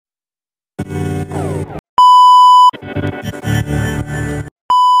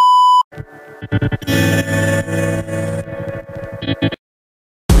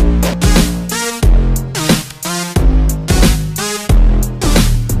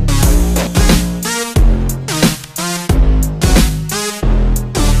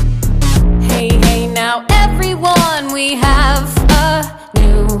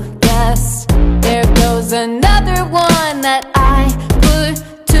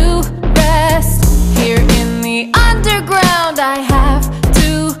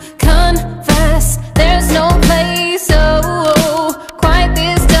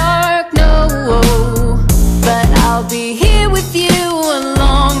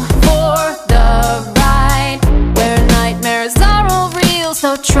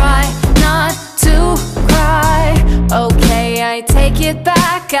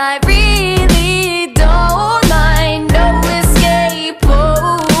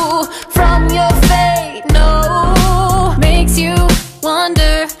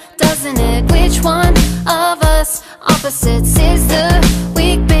opposites is the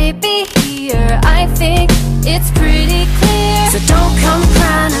weak baby here. I think it's pretty clear. So don't come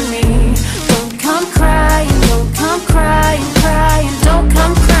crying to me. Don't come crying, don't come crying, crying. Don't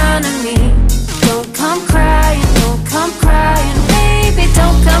come crying to me. Don't come crying, don't come crying. Baby,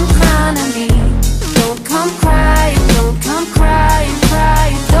 don't come crying to me. Don't come crying, don't come crying,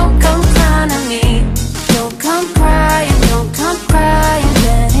 crying. Don't come crying to me. Don't come crying, don't come crying.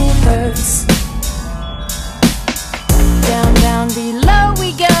 Then it hurts. Down, down below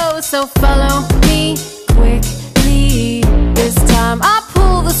we go, so follow me quickly. This time I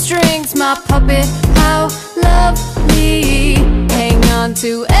pull the strings, my puppet, how lovely. Hang on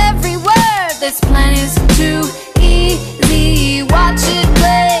to every word, this plan is too easy. Watch it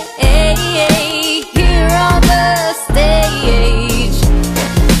play here on the stage.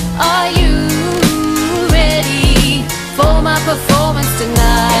 Are you ready for my performance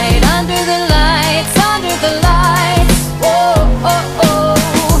tonight? Under the lights, under the lights. Oh, oh, oh.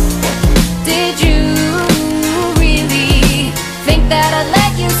 Did you really think that I'd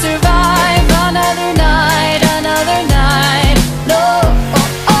let you survive another night, another night? No, oh,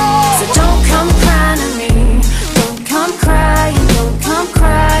 oh. So don't come crying to me. Don't come crying, don't come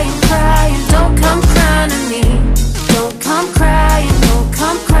crying, crying. Don't come crying to me. Don't come crying, don't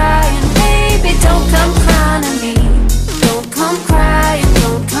come crying. Baby, don't come crying to me. Don't come crying,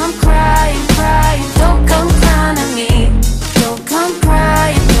 don't come crying, crying. Don't come crying to me. Don't come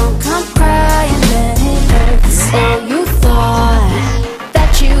crying, don't come crying. Then it hurts. Oh, you thought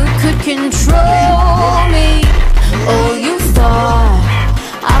that you could control me. Oh, you thought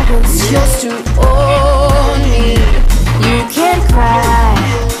I was yours to own me. You can't cry,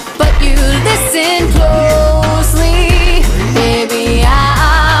 but you listen closely. Baby,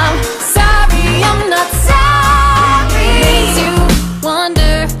 I'm sorry, I'm not sorry. Makes you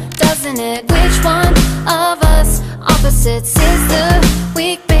wonder, doesn't it? Which one of us opposites is the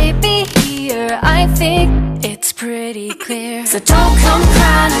weak baby here? I think it's pretty clear. So don't come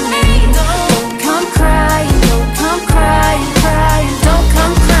crying to me. Don't come crying.